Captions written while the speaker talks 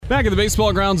Back at the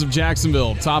Baseball Grounds of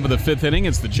Jacksonville, top of the fifth inning,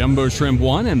 it's the Jumbo Shrimp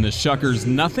 1 and the Shuckers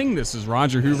nothing. This is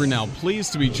Roger Hoover, now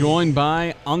pleased to be joined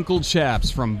by Uncle Chaps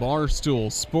from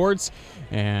Barstool Sports.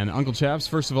 And Uncle Chaps,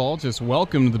 first of all, just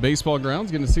welcome to the Baseball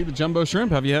Grounds. Getting to see the Jumbo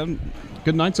Shrimp. Have you had a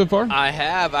good night so far? I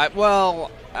have.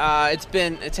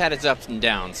 It's had its ups and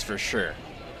downs for sure.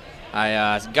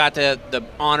 I got the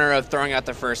honor of throwing out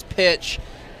the first pitch,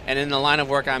 and in the line of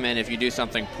work I'm in, if you do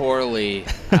something poorly,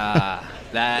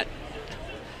 that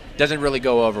doesn't really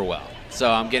go over well.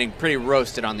 So I'm getting pretty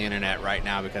roasted on the internet right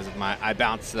now because of I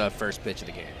bounced the first pitch of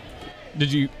the game.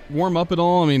 Did you warm up at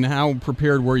all? I mean, how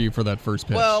prepared were you for that first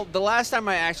pitch? Well, the last time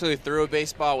I actually threw a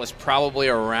baseball was probably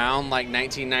around like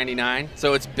 1999,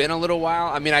 so it's been a little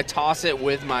while. I mean, I toss it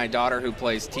with my daughter who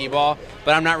plays t-ball,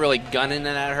 but I'm not really gunning it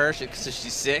at her because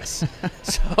she's 6.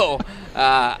 So,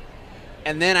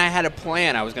 and then I had a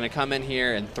plan. I was going to come in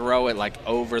here and throw it like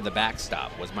over the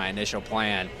backstop was my initial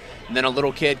plan. And then a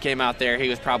little kid came out there. He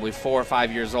was probably 4 or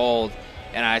 5 years old,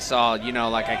 and I saw,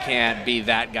 I can't be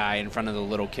that guy in front of the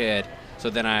little kid. So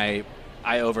then I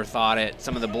overthought it.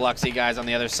 Some of the Biloxi guys on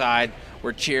the other side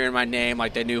were cheering my name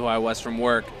like they knew who I was from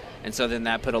work. And so then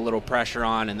that put a little pressure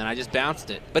on, and then I just bounced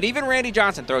it. But even Randy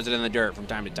Johnson throws it in the dirt from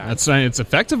time to time. It's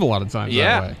effective a lot of times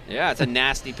that way. Yeah, it's a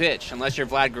nasty pitch. Unless you're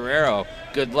Vlad Guerrero,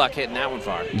 good luck hitting that one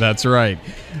far. That's right.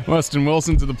 Weston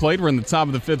Wilson to the plate. We're in the top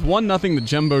of the fifth. 1-0. The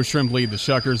Jumbo Shrimp lead the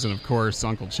Shuckers. And, of course,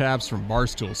 Uncle Chaps from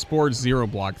Barstool Sports, 0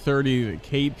 Block 30. The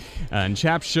Kate and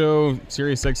Chaps Show,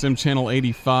 Sirius XM Channel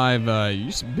 85. You're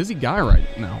just a busy guy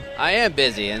right now. I am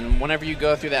busy. And whenever you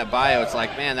go through that bio, it's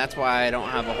like, man, that's why I don't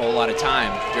have a whole lot of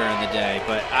time during the day.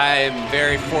 But I'm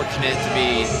very fortunate to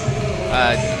be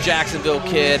a Jacksonville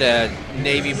kid, a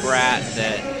Navy brat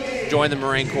that joined the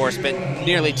Marine Corps, spent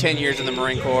nearly 10 years in the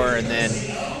Marine Corps, and then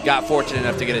got fortunate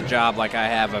enough to get a job like I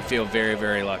have. I feel very,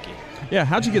 very lucky. Yeah,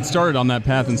 how'd you get started on that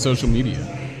path in social media?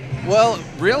 Well,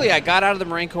 really, I got out of the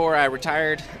Marine Corps. I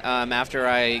retired after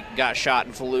I got shot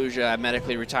in Fallujah. I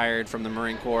medically retired from the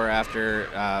Marine Corps after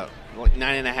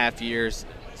 9.5 years.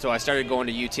 So I started going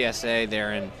to UTSA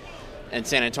there in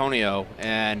San Antonio,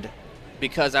 and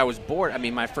because I was bored, I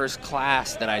mean, my first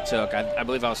class that I took, I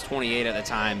believe I was 28 at the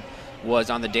time,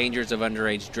 was on the dangers of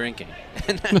underage drinking.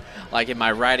 And like in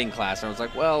my writing class, I was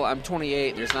like, well, I'm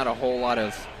 28, there's not a whole lot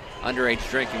of underage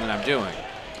drinking that I'm doing.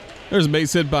 There's a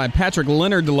base hit by Patrick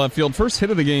Leonard to left field. First hit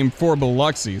of the game for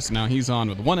Biloxi. So now he's on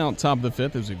with 1 out, top of the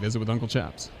fifth, as we visit with Uncle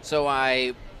Chaps. So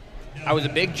I was a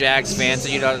big Jags fan, so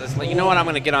it's like, you know what, I'm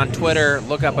going to get on Twitter,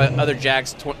 look up other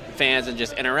Jags fans, and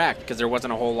just interact, because there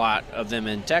wasn't a whole lot of them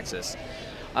in Texas.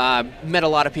 Met a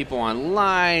lot of people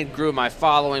online, grew my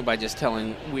following by just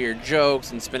telling weird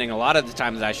jokes and spending a lot of the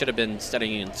time that I should have been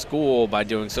studying in school by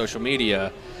doing social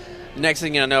media. Next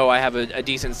thing you know, I have a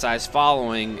decent-sized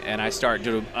following, and I start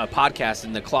doing a podcast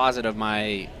in the closet of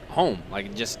my home,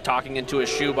 like just talking into a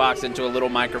shoebox, into a little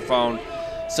microphone.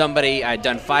 I'd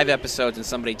done 5 episodes, and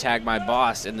somebody tagged my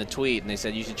boss in the tweet, and they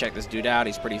said, you should check this dude out.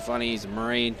 He's pretty funny. He's a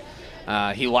Marine.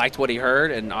 He liked what he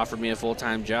heard and offered me a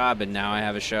full-time job, and now I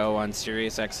have a show on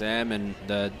Sirius XM and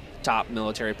the top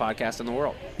military podcast in the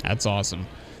world. That's awesome.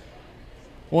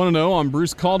 1-0 on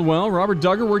Bruce Caldwell. Robert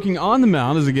Duggar working on the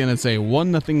mound as, again, it's a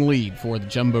 1-0 lead for the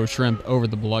Jumbo Shrimp over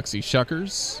the Biloxi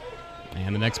Shuckers.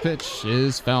 And the next pitch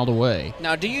is fouled away.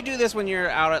 Now, do you do this when you're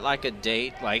out at like a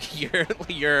date? Like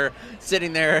you're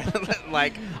sitting there,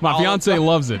 like my fiance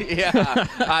loves it. Yeah,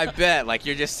 I bet. Like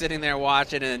you're just sitting there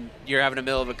watching, and you're having a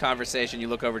middle of a conversation. You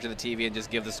look over to the TV and just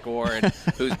give the score and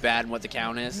who's bad and what the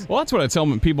count is. Well, that's what I tell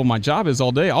people. My job is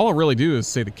all day. All I really do is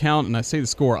say the count, and I say the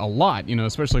score a lot.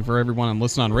 Especially for everyone I'm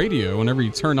listening on radio. Whenever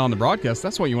you turn on the broadcast,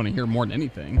 that's what you want to hear more than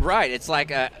anything. Right. It's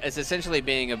like it's essentially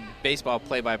being a baseball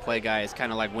play-by-play guy. It's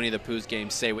kind of like Winnie the Pooh's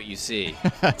game, say what you see.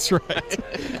 That's right.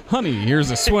 Honey, here's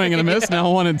a swing and a miss. Now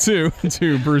 1-2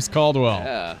 to Bruce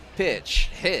Caldwell. Pitch,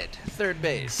 hit, third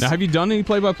base. Now, have you done any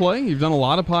play-by-play? You've done a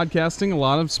lot of podcasting, a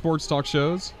lot of sports talk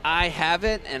shows. I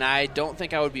haven't, and I don't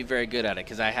think I would be very good at it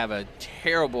because I have a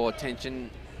terrible attention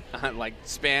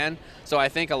span. So I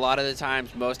think a lot of the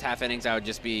times, most half innings, I would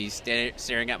just be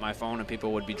staring at my phone, and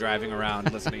people would be driving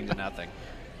around listening to nothing.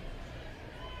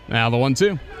 Now the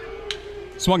 1-2.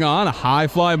 Swung on, a high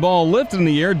fly ball lifted in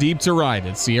the air deep to right.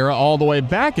 It's Sierra all the way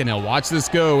back, and he'll watch this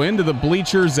go into the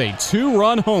bleachers. A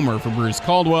 2-run homer for Bruce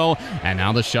Caldwell, and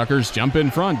now the Shuckers jump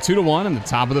in front 2-1 in the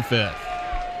top of the fifth.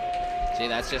 See,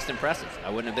 that's just impressive.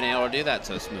 I wouldn't have been able to do that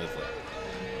so smoothly.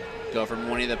 Go from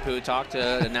Winnie the Pooh talk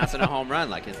to announcing a home run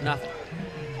like it's nothing.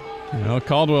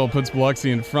 Caldwell puts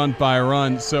Biloxi in front by a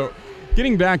run. So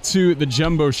Getting back to the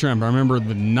jumbo shrimp, I remember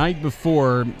the night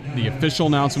before the official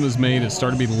announcement was made, it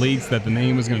started to be leaks that the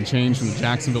name was going to change from the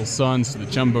Jacksonville Suns to the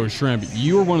jumbo shrimp.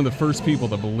 You were one of the first people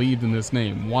that believed in this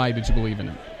name. Why did you believe in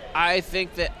it? I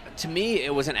think that, to me,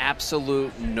 it was an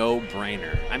absolute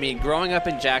no-brainer. I mean, growing up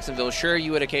in Jacksonville, sure,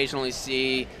 you would occasionally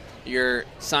see your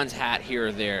Suns hat here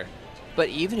or there. But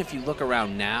even if you look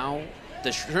around now,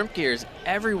 the shrimp gear is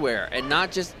everywhere. And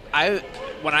not just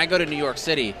when I go to New York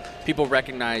City, people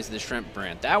recognize the shrimp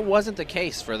brand. That wasn't the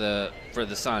case for the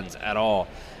Suns at all.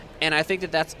 And I think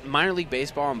that's minor league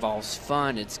baseball involves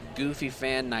fun. It's goofy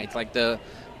fan nights, like the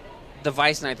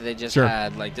Vice night that they just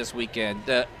had, like this weekend,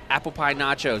 the apple pie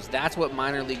nachos. That's what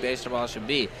minor league baseball should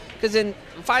be. Because in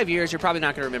 5 years, you're probably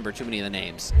not going to remember too many of the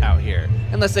names out here,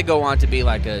 unless they go on to be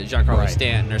like a Giancarlo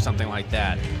Stanton or something like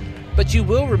that. But you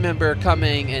will remember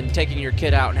coming and taking your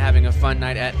kid out and having a fun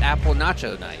night at Apple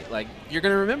Nacho Night. Like, you're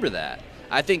going to remember that.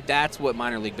 I think that's what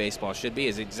minor league baseball should be,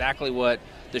 is exactly what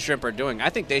the Shrimp are doing. I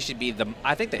think they should be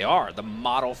they are the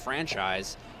model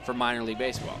franchise for minor league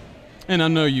baseball. And I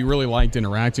know you really liked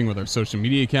interacting with our social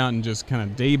media account, and just kind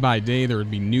of day by day there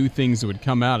would be new things that would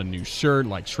come out, a new shirt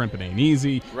like Shrimp It Ain't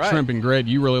Easy, Shrimp and Grit.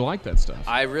 You really like that stuff.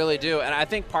 I really do. And I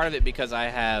think part of it because I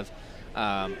have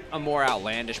a more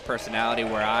outlandish personality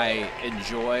where I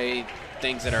enjoy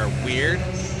things that are weird.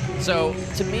 So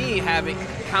to me, having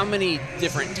how many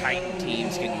different Titan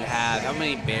teams can you have? How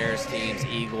many Bears teams,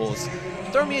 Eagles?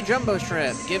 Throw me a jumbo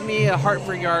shrimp. Give me a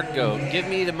Hartford Yard Goat. Give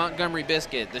me the Montgomery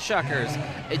Biscuit, the Shuckers.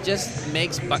 It just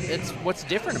it's what's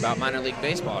different about minor league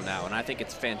baseball now, and I think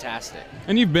it's fantastic.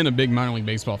 And you've been a big minor league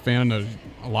baseball fan. I know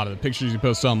a lot of the pictures you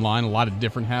post online, a lot of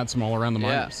different hats from all around the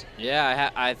minors. Yeah,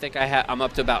 I think I'm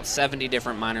up to about 70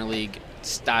 different minor league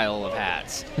style of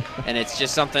hats, and it's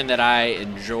just something that I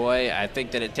enjoy. I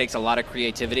think that it takes a lot of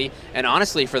creativity, and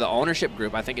honestly, for the ownership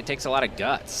group, I think it takes a lot of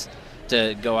guts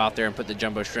to go out there and put the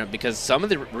jumbo shrimp, because some of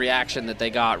the reaction that they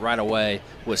got right away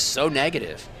was so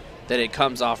negative that it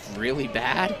comes off really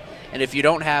bad. And if you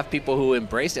don't have people who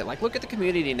embrace it, like look at the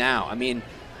community now. I mean,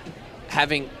 I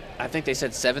think they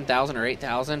said 7,000 or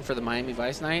 8,000 for the Miami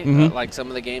Vice night, like some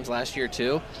of the games last year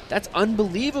too. That's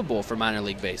unbelievable for minor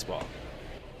league baseball,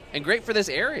 and great for this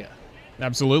area.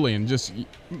 Absolutely, and just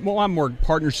a lot more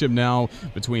partnership now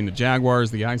between the Jaguars,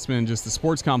 the Icemen. Just the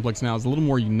sports complex now is a little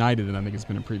more united than I think it's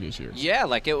been in previous years. Yeah,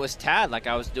 like it was Tad. Like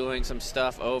I was doing some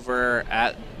stuff over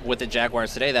with the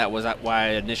Jaguars today. That was why I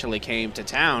initially came to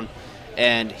town,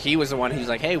 and he was the one who's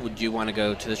like, "Hey, would you want to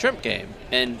go to the Shrimp game?"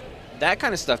 And that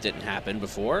kind of stuff didn't happen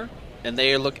before. And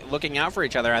they are looking out for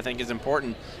each other, I think, is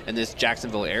important in this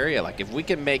Jacksonville area. Like, if we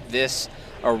can make this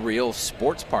a real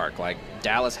sports park like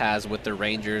Dallas has with the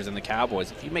Rangers and the Cowboys,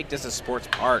 if you make this a sports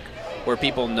park where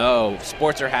people know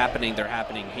sports are happening, they're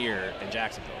happening here in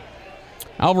Jacksonville.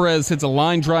 Alvarez hits a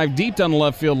line drive deep down the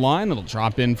left field line. It'll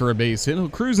drop in for a base hit. He'll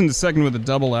cruise into second with a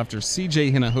double after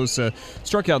C.J. Hinojosa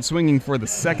struck out swinging for the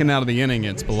second out of the inning.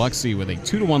 It's Biloxi with a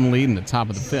 2-1 lead in the top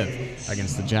of the fifth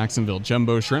against the Jacksonville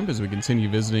Jumbo Shrimp as we continue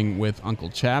visiting with Uncle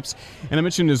Chaps. And I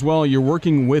mentioned as well, you're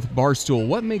working with Barstool.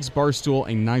 What makes Barstool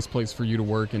a nice place for you to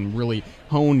work and really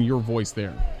hone your voice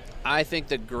there? I think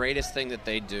the greatest thing that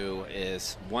they do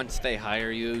is once they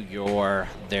hire you, you're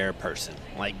their person.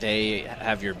 Like, they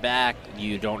have your back.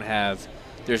 You don't have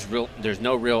there's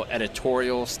no real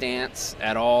editorial stance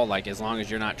at all. Like, as long as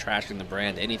you're not trashing the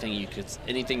brand, anything you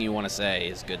want to say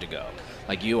is good to go.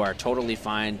 Like, you are totally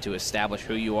fine to establish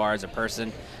who you are as a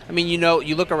person. I mean,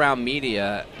 you look around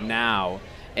media now,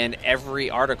 and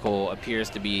every article appears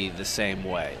to be the same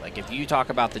way. Like, if you talk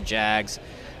about the Jags,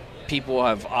 people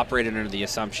have operated under the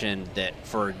assumption that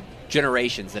for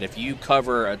generations that if you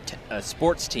cover a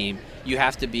sports team, you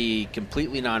have to be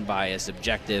completely non-biased,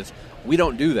 objective. We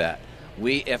don't do that.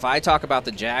 If I talk about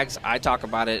the Jags, I talk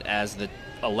about it as the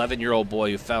 11-year-old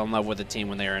boy who fell in love with the team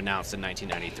when they were announced in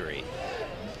 1993.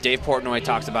 Dave Portnoy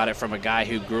talks about it from a guy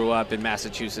who grew up in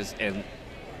Massachusetts and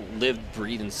lived,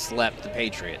 breathed, and slept the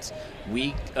Patriots.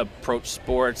 We approach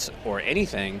sports or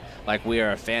anything like we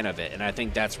are a fan of it, and I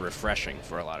think that's refreshing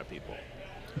for a lot of people.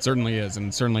 It certainly is,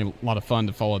 and certainly a lot of fun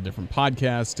to follow different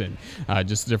podcasts and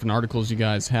just the different articles you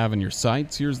guys have on your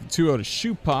sites. Here's the 2-0 to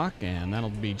Shupak, and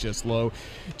that'll be just low.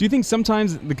 Do you think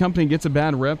sometimes the company gets a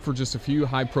bad rep for just a few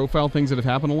high-profile things that have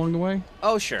happened along the way?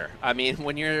 Oh, sure. I mean,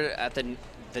 when you're at the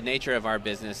nature of our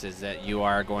business is that you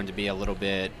are going to be a little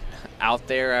bit out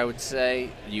there, I would say.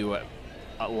 There's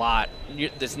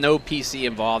no PC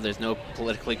involved. There's no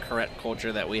politically correct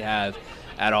culture that we have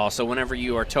at all. So whenever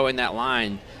you are towing that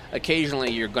line,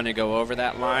 occasionally you're going to go over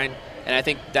that line. And I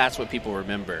think that's what people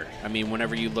remember. I mean,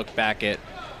 whenever you look back at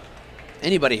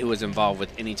anybody who was involved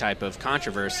with any type of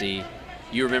controversy,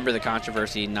 you remember the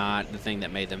controversy, not the thing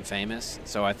that made them famous.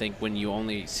 So I think when you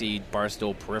only see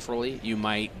Barstool peripherally, you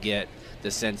might get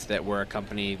the sense that we're a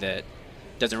company that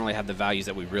doesn't really have the values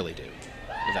that we really do,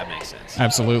 if that makes sense.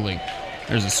 Absolutely.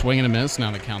 There's a swing and a miss.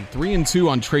 Now they count 3-2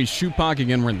 on Trey Shupak.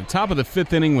 Again, we're in the top of the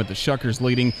 5th inning with the Shuckers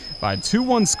leading by a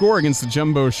 2-1 score against the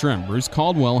Jumbo Shrimp. Bruce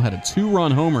Caldwell had a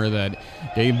 2-run homer that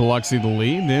gave Biloxi the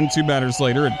lead. Then 2 batters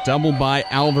later, a double by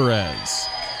Alvarez.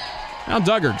 Now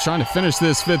Duggar trying to finish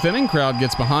this 5th inning. Crowd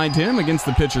gets behind him against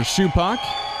the pitcher Shupak.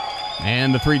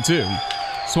 And the 3-2.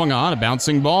 Swung on, a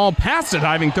bouncing ball, past a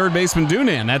diving third baseman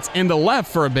Dunan. That's into left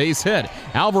for a base hit.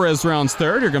 Alvarez rounds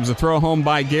third. Here comes a throw home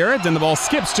by Garrett. Then the ball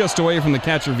skips just away from the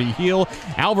catcher Vigil.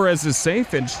 Alvarez is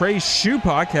safe, and Trey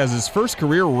Shupak has his first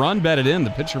career run batted in.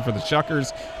 The pitcher for the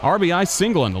Shuckers, RBI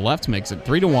single in the left, makes it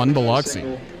 3-1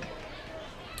 Biloxi.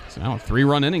 So now a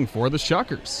 3-run inning for the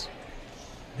Shuckers.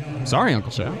 Sorry,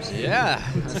 Uncle Chaps. Yeah,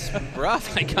 it's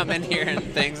rough. I come in here and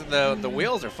the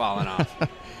wheels are falling off.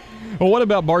 Well, what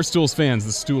about Barstool's fans,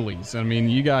 the Stoolies? I mean,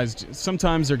 you guys,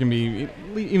 sometimes there can be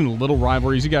even little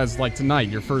rivalries. You guys, like tonight,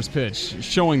 your first pitch,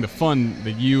 showing the fun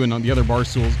that you and the other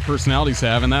Barstool's personalities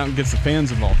have, and that gets the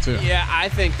fans involved, too. Yeah, I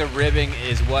think the ribbing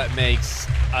is what makes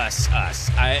us us.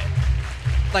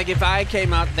 If I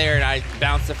came out there and I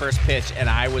bounced the first pitch and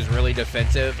I was really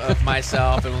defensive of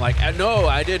myself and like, no,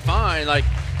 I did fine,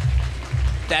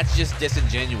 that's just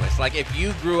disingenuous. If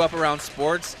you grew up around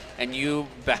sports and you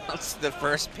bounced the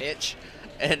first pitch,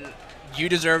 and you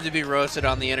deserve to be roasted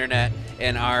on the internet,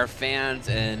 and our fans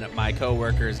and my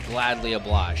coworkers gladly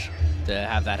oblige to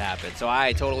have that happen. So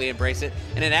I totally embrace it,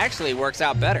 and it actually works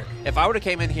out better. If I would have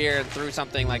came in here and threw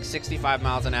something like 65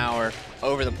 miles an hour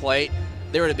over the plate,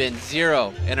 there would have been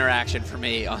zero interaction for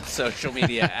me on social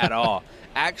media at all.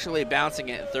 Actually bouncing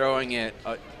it, throwing it,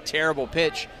 a terrible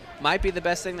pitch, might be the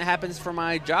best thing that happens for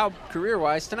my job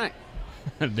career-wise tonight.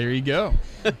 There you go.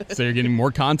 So you're getting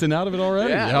more content out of it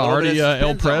already? Yeah, already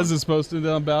El Prez is posted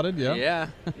about it, yeah? Yeah,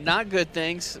 not good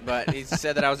things, but he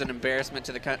said that I was an embarrassment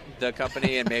to the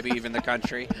company and maybe even the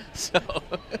country. So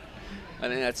I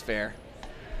think that's fair.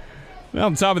 Now,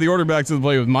 on top of the order, back to the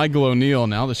play with Michael O'Neill.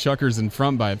 Now the Shuckers in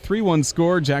front by a 3-1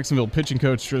 score. Jacksonville pitching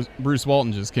coach Bruce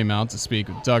Walton just came out to speak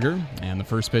with Duggar, and the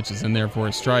first pitch is in there for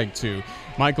a strike to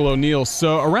Michael O'Neill.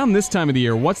 So around this time of the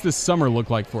year, what's this summer look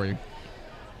like for you?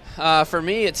 For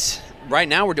me, it's right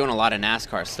now we're doing a lot of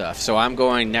NASCAR stuff. So I'm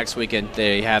going next weekend.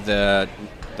 They have the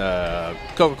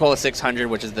Coca-Cola 600,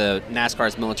 which is the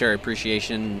NASCAR's military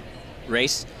appreciation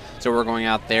race. So we're going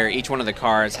out there. Each one of the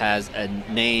cars has a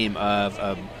name of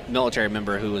a military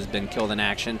member who has been killed in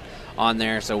action on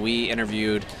there. So we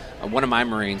interviewed one of my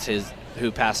Marines,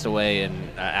 who passed away in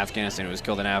Afghanistan, who was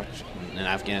killed in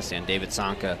Afghanistan, David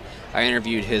Sanka. I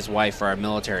interviewed his wife for our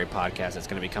military podcast that's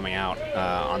going to be coming out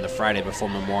on the Friday before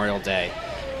Memorial Day.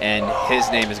 And his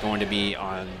name is going to be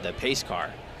on the pace car.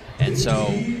 And so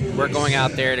we're going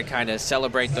out there to kind of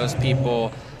celebrate those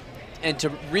people and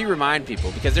to remind people,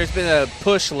 because there's been a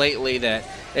push lately that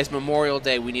it's Memorial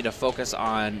Day, we need to focus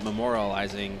on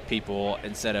memorializing people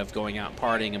instead of going out and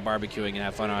partying and barbecuing and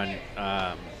have fun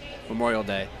on Memorial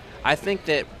Day. I think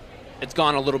that it's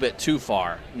gone a little bit too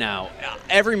far now.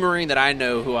 Every Marine that I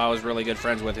know who I was really good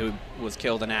friends with who was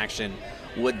killed in action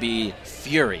would be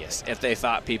furious if they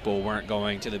thought people weren't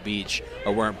going to the beach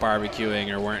or weren't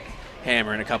barbecuing or weren't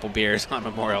hammering a couple beers on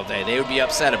Memorial Day. They would be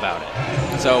upset about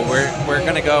it. So we're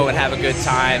going to go and have a good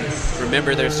time,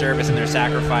 remember their service and their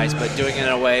sacrifice, but doing it in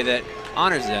a way that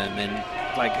honors them and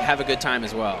have a good time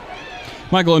as well.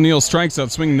 Michael O'Neill strikes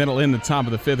out, swinging that'll end the top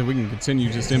of the 5th, and we can continue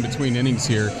just in between innings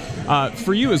here.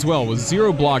 For you as well, with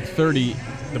Zero Block 30,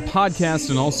 the podcast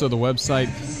and also the website,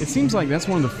 it seems like that's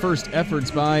one of the first efforts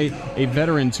by a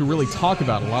veteran to really talk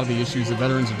about a lot of the issues that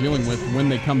veterans are dealing with when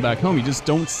they come back home. You just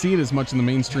don't see it as much in the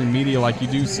mainstream media like you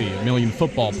do see a million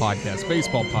football podcasts,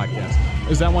 baseball podcasts.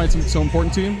 Is that why it's so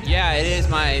important to you? Yeah, it is.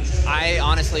 I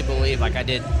honestly believe, I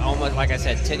did almost, like I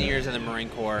said, 10 years in the Marine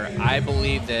Corps. I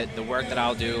believe that the work that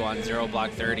I'll do on Zero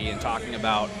Block 30 and talking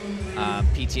about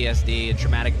PTSD and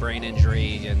traumatic brain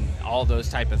injury and all those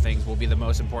type of things will be the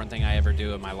most important thing I ever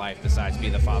do in my life besides be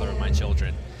the father of my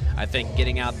children. I think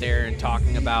getting out there and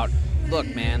talking about, look,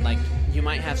 man, you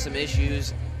might have some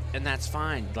issues and that's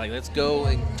fine. Let's go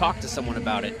and talk to someone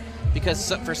about it.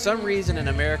 Because for some reason in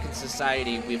American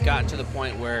society, we've gotten to the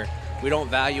point where we don't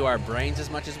value our brains as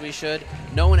much as we should.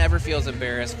 No one ever feels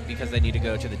embarrassed because they need to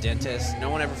go to the dentist. No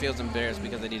one ever feels embarrassed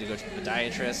because they need to go to the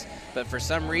podiatrist. But for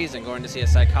some reason, going to see a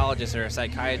psychologist or a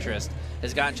psychiatrist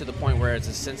has gotten to the point where it's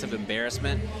a sense of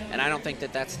embarrassment, and I don't think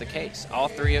that that's the case.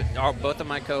 Both of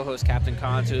my co-hosts, Captain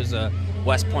Cons, who's a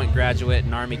West Point graduate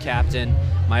and Army captain,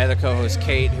 my other co-host,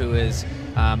 Kate, who is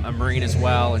a Marine as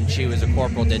well, and she was a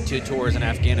corporal, did 2 tours in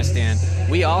Afghanistan.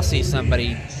 We all see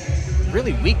somebody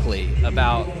really weekly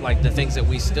about like the things that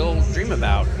we still dream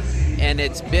about. And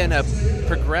it's been a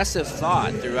progressive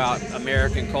thought throughout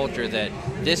American culture that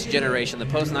this generation, the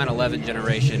post 9/11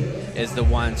 generation, is the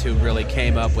ones who really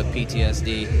came up with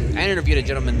PTSD. I interviewed a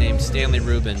gentleman named Stanley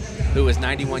Rubin, who was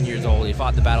 91 years old. He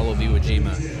fought the Battle of Iwo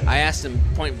Jima. I asked him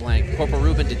point blank, Corporal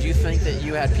Rubin, did you think that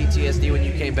you had PTSD when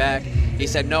you came back? He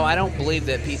said, no, I don't believe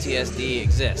that PTSD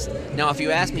exists. Now, if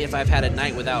you ask me if I've had a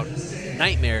night without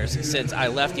nightmares since I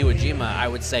left Iwo Jima, I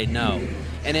would say no.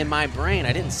 And in my brain,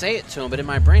 I didn't say it to him, but in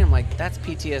my brain, I'm like, that's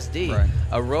PTSD. Right.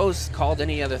 A rose called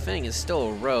any other thing is still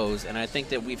a rose, and I think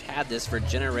that we've had this for a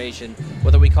generation,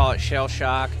 whether we call it shell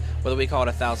shock, whether we call it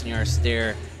a 1,000-yard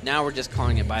stare. Now we're just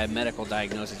calling it by a medical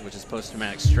diagnosis, which is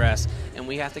post-traumatic stress, and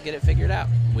we have to get it figured out.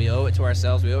 We owe it to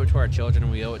ourselves, we owe it to our children,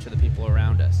 and we owe it to the people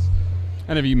around us.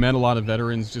 And have you met a lot of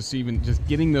veterans, just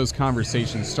getting those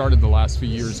conversations started the last few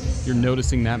years, you're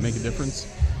noticing that make a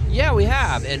difference? Yeah, we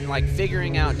have, and like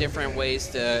figuring out different ways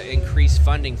to increase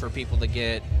funding for people to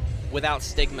get without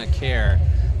stigma care.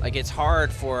 Like it's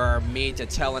hard for me to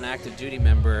tell an active duty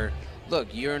member, look,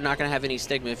 you're not going to have any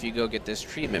stigma if you go get this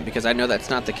treatment, because I know that's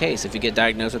not the case. If you get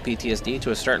diagnosed with PTSD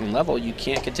to a certain level, you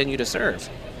can't continue to serve.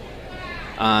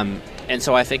 And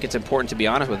so I think it's important to be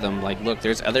honest with them. Like, look,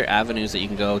 there's other avenues that you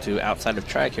can go to outside of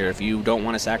TRICARE. If you don't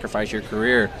want to sacrifice your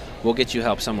career, we'll get you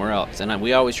help somewhere else. And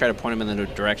we always try to point them in the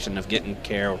direction of getting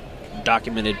care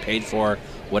documented, paid for,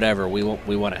 whatever. We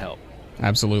want to help.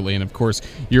 Absolutely. And, of course,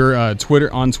 you're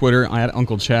on Twitter at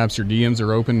Uncle Chaps. Your DMs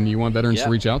are open, and you want veterans to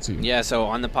reach out to you. Yeah, so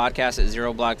on the podcast at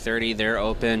 0Block30, they're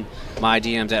open. My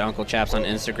DMs at Uncle Chaps on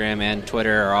Instagram and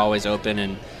Twitter are always open,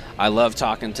 and I love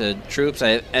talking to troops.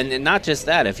 And not just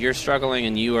that. If you're struggling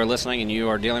and you are listening and you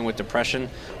are dealing with depression,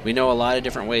 we know a lot of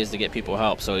different ways to get people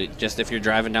help. So just if you're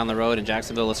driving down the road in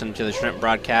Jacksonville listening to the Shrimp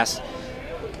broadcast,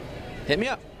 hit me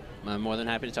up. I'm more than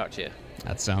happy to talk to you.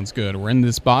 That sounds good. We're in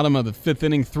this bottom of the 5th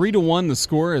inning, 3-1 the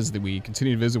score as we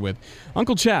continue to visit with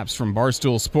Uncle Chaps from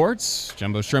Barstool Sports.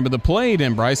 Jumbo Shrimp at the plate,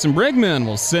 and Bryson Brigman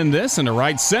will send this into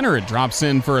right center. It drops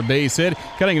in for a base hit.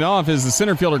 Cutting it off is the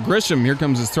center fielder Grisham. Here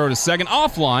comes his throw to second.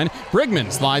 Offline,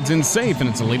 Brigman slides in safe, and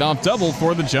it's a leadoff double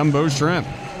for the Jumbo Shrimp.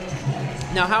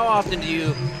 Now, how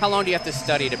long do you have to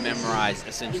study to memorize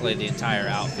essentially the entire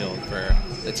outfield for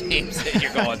the teams that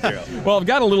you're going through? Well, I've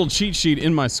got a little cheat sheet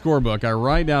in my scorebook. I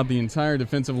write out the entire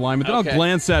defensive alignment. Then I'll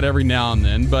glance at every now and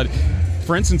then. But,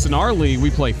 for instance, in our league, we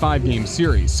play 5-game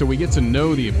series, so we get to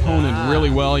know the opponent really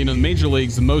well. You know, in the major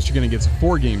leagues, the most you're going to get is a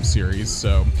 4-game series.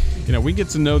 So, you know, we get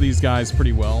to know these guys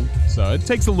pretty well. So it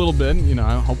takes a little bit. You know,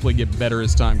 I'll hopefully get better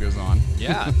as time goes on.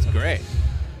 Yeah, it's great.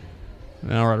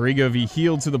 Now Rodrigo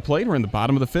Vigil to the plate. We're in the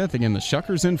bottom of the 5th. Again, the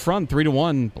Shuckers in front,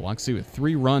 3-1. Biloxi with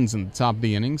 3 runs in the top of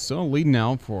the inning. So lead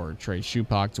now for Trey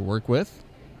Shupak to work with.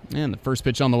 And the first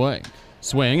pitch on the way.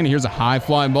 Swing, and here's a high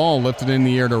fly ball lifted in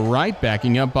the air to right.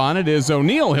 Backing up on it is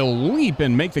O'Neill. He'll leap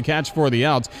and make the catch for the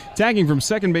outs. Tagging from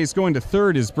second base going to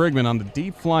third is Brigman on the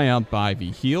deep fly out by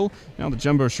Vigil. Now the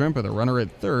Jumbo Shrimp with a runner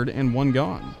at third and 1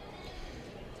 gone.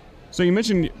 So you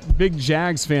mentioned big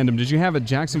Jags fandom. Did you have a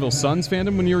Jacksonville Suns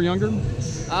fandom when you were younger?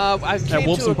 I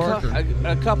came to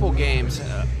a couple games.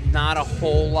 Not a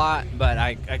whole lot, but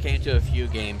I came to a few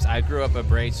games. I grew up a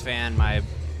Braves fan. My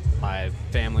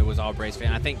family was all Braves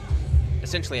fan. I think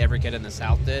essentially every kid in the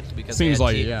South did, because Seems they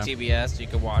like had TBS. You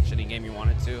could watch any game you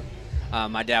wanted to.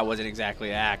 My dad wasn't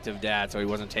exactly an active dad, so he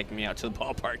wasn't taking me out to the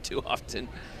ballpark too often.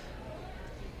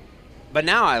 But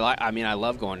now I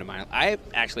love going to minor. I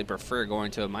actually prefer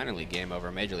going to a minor league game over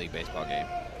a Major League Baseball game.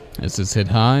 This is hit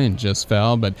high and just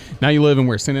foul, but now you live in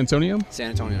where, San Antonio? San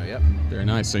Antonio, yep. Very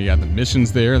nice. So you got the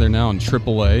Missions there. They're now in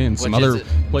AAA and some other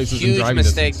places in driving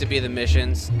distance. Huge mistake to be the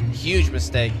Missions. Huge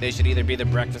mistake. They should either be the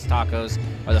breakfast tacos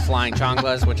or the Flying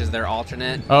Chonglas, which is their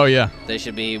alternate. Oh, yeah. They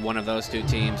should be one of those two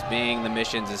teams. Being the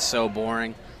Missions is so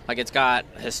boring. Like, it's got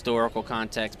historical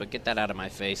context, but get that out of my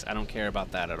face. I don't care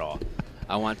about that at all.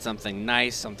 I want something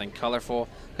nice, something colorful.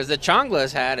 Because the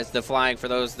Chonglas is the flying, for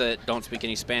those that don't speak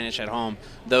any Spanish at home,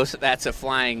 that's a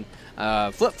flying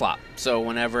flip-flop. So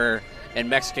whenever, in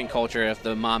Mexican culture, if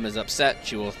the mom is upset,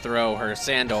 she will throw her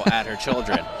sandal at her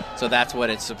children. So that's what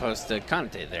it's supposed to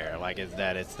connotate there, like, is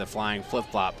that it's the flying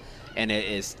flip-flop. And it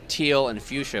is teal and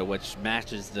fuchsia, which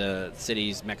matches the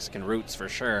city's Mexican roots for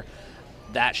sure.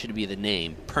 That should be the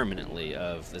name permanently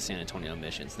of the San Antonio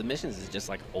Missions. The Missions is just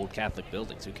like old Catholic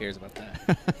buildings. Who cares about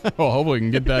that? Well, hopefully we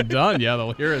can get that done. Yeah,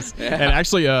 they'll hear us. Yeah. And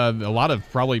actually, a lot of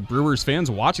probably Brewers fans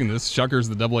watching this.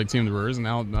 Shuckers, the AA team of the Brewers, and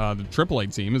now the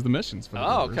AAA team is the Missions for the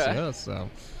Brewers. Okay. Yeah, so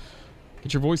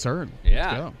Get your voice heard.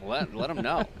 Yeah, let them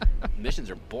know. Missions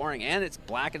are boring, and it's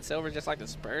black and silver just like the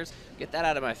Spurs. Get that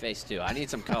out of my face, too. I need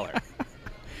some color.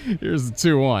 Here's the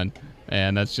 2-1,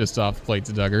 and that's just off the plate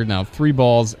to Duggar. Now 3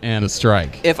 balls and a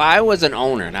strike. If I was an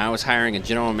owner and I was hiring a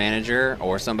general manager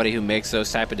or somebody who makes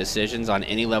those type of decisions on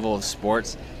any level of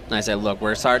sports, and I said, look,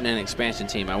 we're starting an expansion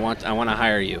team. I want to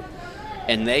hire you.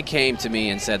 And they came to me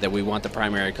and said that we want the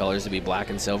primary colors to be black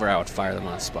and silver, I would fire them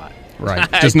on the spot. Right.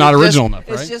 Just not original enough,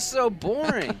 right? It's just so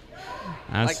boring.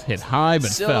 That's like, hit high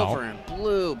but fell. Silver and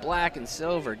blue, black and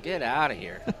silver. Get out of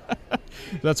here.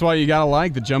 That's why you got to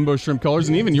like the Jumbo Shrimp colors.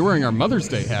 And even you're wearing our Mother's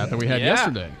Day hat that we had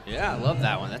yesterday. Yeah, I love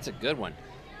that one. That's a good one.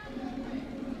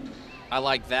 I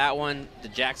like that one. The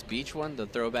Jack's Beach one, the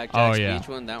throwback Jack's Beach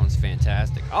one. That one's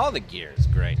fantastic. All the gear is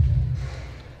great.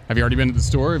 Have you already been to the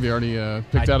store? Have you already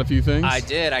picked out a few things? I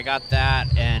did. I got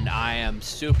that, and I am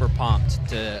super pumped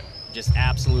to just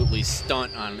absolutely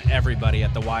stunt on everybody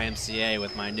at the YMCA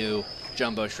with my new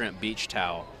Jumbo Shrimp beach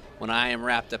towel. When I am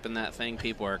wrapped up in that thing,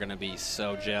 people are going to be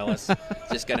so jealous.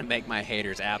 It's just going to make my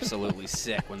haters absolutely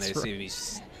sick when they see me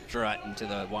strut into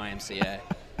the YMCA.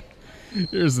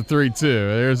 Here's the 3-2.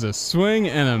 There's a swing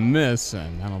and a miss,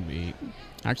 and that'll be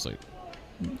actually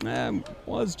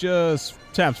was just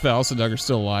Chaps foul, so Duggar's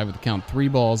still alive with the count 3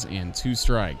 balls and 2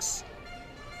 strikes.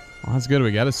 Well, that's good.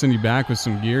 We got to send you back with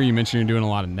some gear. You mentioned you're doing a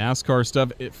lot of NASCAR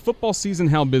stuff. Football season,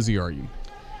 how busy are you?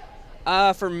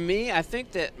 For me, I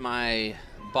think that my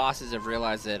bosses have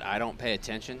realized that I don't pay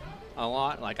attention a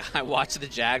lot. Like, I watch the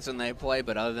Jags when they play,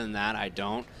 but other than that, I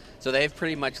don't. So they've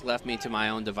pretty much left me to my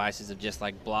own devices of just,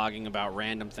 like, blogging about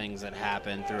random things that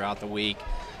happen throughout the week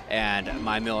and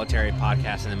my military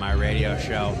podcast and then my radio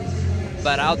show.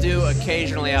 But I'll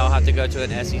have to go to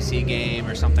an SEC game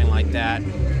or something like that.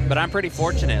 But I'm pretty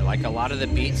fortunate. Like, a lot of the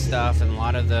beat stuff and a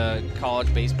lot of the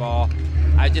college baseball,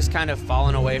 I've just kind of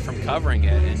fallen away from covering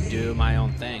it and do my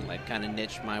own thing, like kind of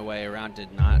niche my way around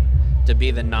to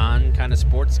be the non-kind of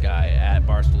sports guy at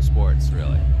Barstool Sports,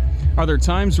 really. Are there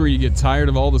times where you get tired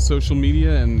of all the social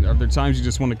media, and are there times you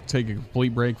just want to take a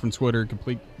complete break from Twitter, a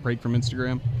complete break from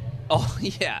Instagram? Oh,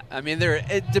 yeah. I mean,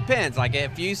 it depends. Like,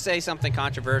 if you say something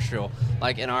controversial,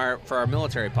 like for our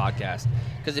military podcast,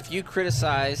 because if you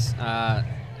criticize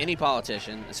any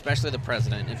politician, especially the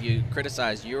president, if you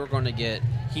criticize, you're going to get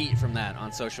heat from that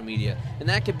on social media. And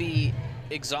that could be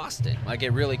exhausting. Like,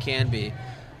 it really can be.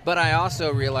 But I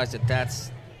also realize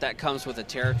that comes with the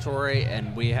territory,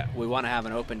 and we want to have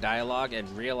an open dialogue and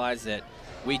realize that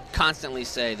we constantly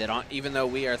say that even though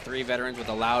we are 3 veterans with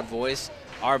a loud voice,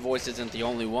 our voice isn't the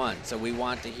only one. So we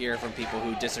want to hear from people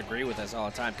who disagree with us all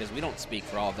the time, because we don't speak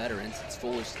for all veterans. It's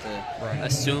foolish to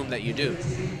assume that you do,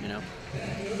 you know.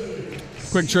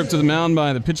 Quick trip to the mound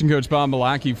by the pitching coach Bob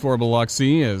Biloxi for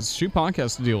Biloxi as Shupak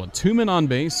has to deal with 2 men on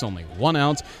base, only 1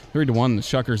 out. 3-1, the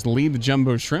Shuckers lead the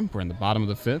Jumbo Shrimp. We're in the bottom of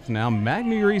the 5th. Now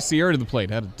Magny Sierra to the plate,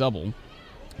 had a double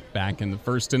back in the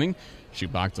first inning.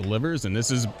 Shupak delivers, and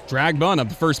this is drag bunt up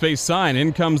the first base side.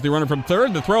 In comes the runner from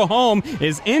third. The throw home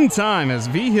is in time as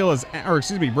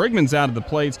Brigman's out of the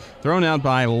plate, thrown out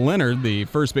by Leonard, the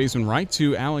first baseman, right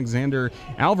to Alexander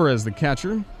Alvarez, the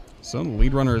catcher. So the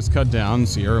lead runner is cut down.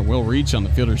 Sierra will reach on the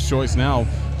fielder's choice now.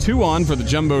 2 on for the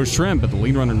Jumbo Shrimp, but the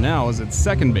lead runner now is at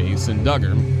second base, and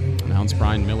Duggar. Now it's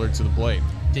Brian Miller to the plate.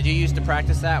 Did you used to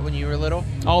practice that when you were little?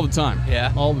 All the time.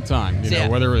 Yeah. All the time. You know,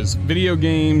 whether it was video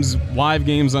games, live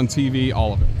games on TV,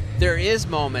 all of it. There is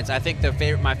moments. I think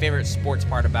my favorite sports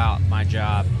part about my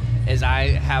job is I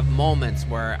have moments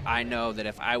where I know that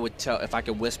if I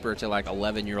could whisper to like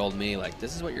 11-year-old me, like,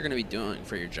 this is what you're going to be doing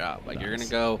for your job. Like, you're going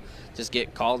to go just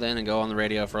get called in and go on the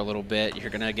radio for a little bit. You're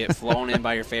going to get flown in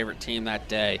by your favorite team that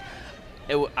day.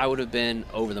 I would have been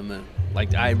over the moon.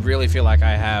 Like, I really feel like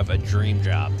I have a dream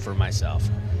job for myself.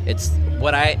 It's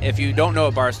if you don't know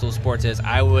what Barstool Sports is,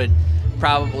 I would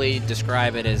probably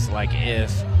describe it as like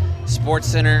if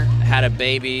SportsCenter had a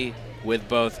baby with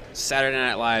both Saturday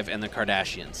Night Live and the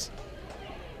Kardashians.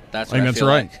 That's what I feel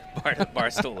like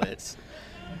Barstool is.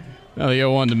 Now the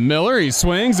 0-1 to Miller. He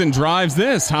swings and drives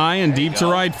this high and deep to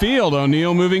right field.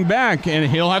 O'Neal moving back, and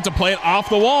he'll have to play it off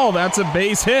the wall. That's a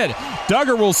base hit.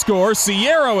 Duggar will score.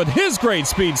 Sierra with his great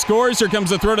speed scores. Here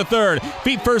comes the throw to third.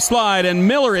 Feet first slide, and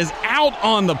Miller is out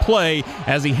on the play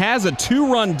as he has a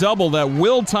 2-run double that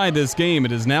will tie this game.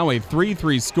 It is now a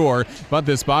 3-3 score, but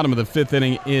this bottom of the 5th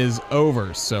inning is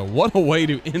over. So what a way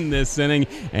to end this inning.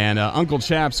 And Uncle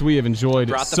Chaps, we have enjoyed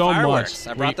so much.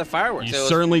 I brought the fireworks. You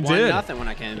certainly did. 1-0 when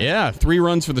I came in. Yeah. Yeah, 3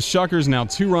 runs for the Shuckers, now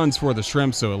 2 runs for the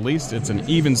Shrimp, so at least it's an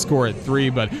even score at 3.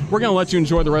 But we're going to let you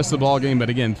enjoy the rest of the ball game. But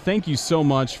again, thank you so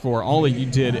much for all that you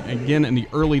did, again, in the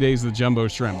early days of the Jumbo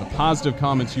Shrimp. The positive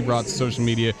comments you brought to social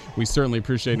media, we certainly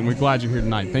appreciate it, and we're glad you're here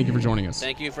tonight. Thank you for joining us.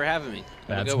 Thank you for having me.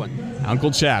 Have a good one.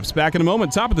 Uncle Chaps back in a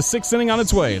moment. Top of the 6th inning on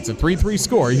its way. It's a 3-3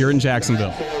 score here in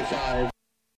Jacksonville.